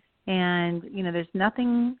 And, there's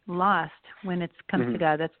nothing lost when it comes to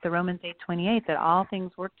God. That's the Romans 8:28, that all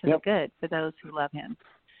things work to the good for those who love Him.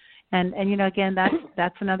 And again,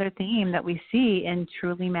 that's another theme that we see in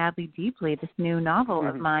Truly, Madly, Deeply, this new novel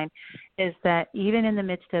of mine, is that even in the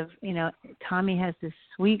midst of, Tommy has this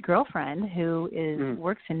sweet girlfriend who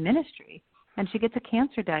works in ministry, and she gets a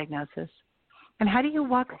cancer diagnosis. And how do you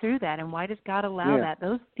walk through that, and why does God allow that?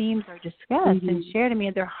 Those themes are discussed and shared. I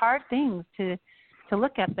mean, they're hard things to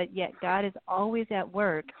look at, but yet God is always at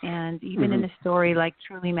work. And even in a story like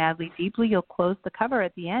Truly, Madly, Deeply, you'll close the cover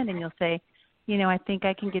at the end and you'll say, I think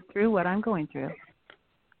I can get through what I'm going through.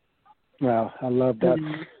 Wow, I love that.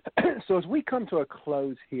 So as we come to a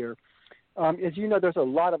close here, as you know, there's a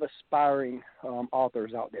lot of aspiring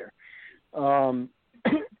authors out there.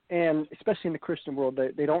 And especially in the Christian world,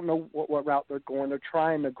 they don't know what route they're going. They're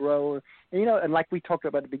trying to grow. And, and like we talked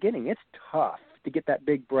about at the beginning, it's tough to get that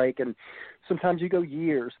big break, and sometimes you go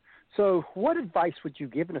years. So what advice would you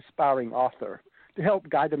give an aspiring author to help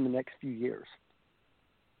guide them the next few years?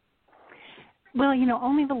 Well,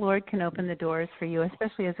 only the Lord can open the doors for you,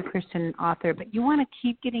 especially as a Christian author, but you want to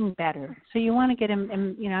keep getting better. So you want to get him,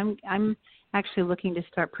 and, I'm actually looking to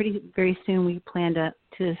start very soon. We plan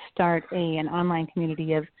to start an online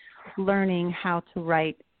community of learning how to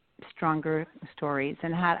write stronger stories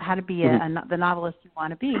and how to be the novelist you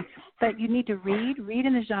want to be. But you need to read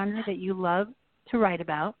in the genre that you love to write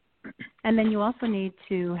about. And then you also need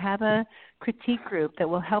to have a critique group that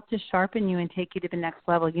will help to sharpen you and take you to the next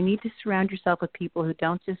level. You need to surround yourself with people who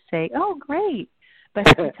don't just say, oh, great, but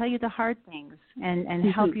to tell you the hard things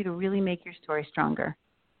and help you to really make your story stronger.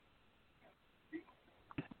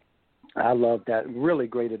 I love that. Really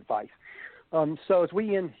great advice. So as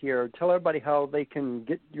we end here, tell everybody how they can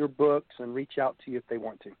get your books and reach out to you if they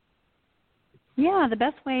want to. Yeah, the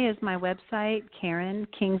best way is my website,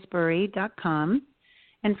 KarenKingsbury.com.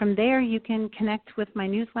 And from there, you can connect with my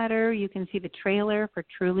newsletter. You can see the trailer for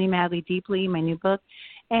Truly, Madly, Deeply, my new book.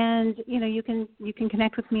 And, you can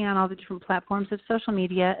connect with me on all the different platforms of social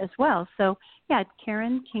media as well. So, yeah, it's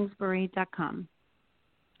KarenKingsbury.com.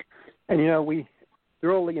 And, we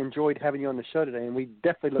thoroughly enjoyed having you on the show today, and we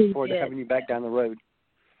definitely look forward to having you back down the road.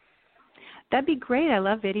 That'd be great. I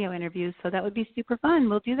love video interviews, so that would be super fun.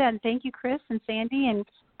 We'll do that. And thank you, Chris and Sandy, and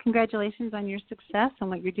congratulations on your success and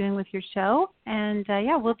what you're doing with your show. And,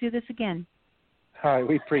 we'll do this again. All right.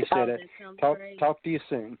 We appreciate it. Talk to you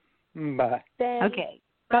soon. Bye. Thanks. Okay.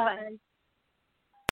 Bye-bye.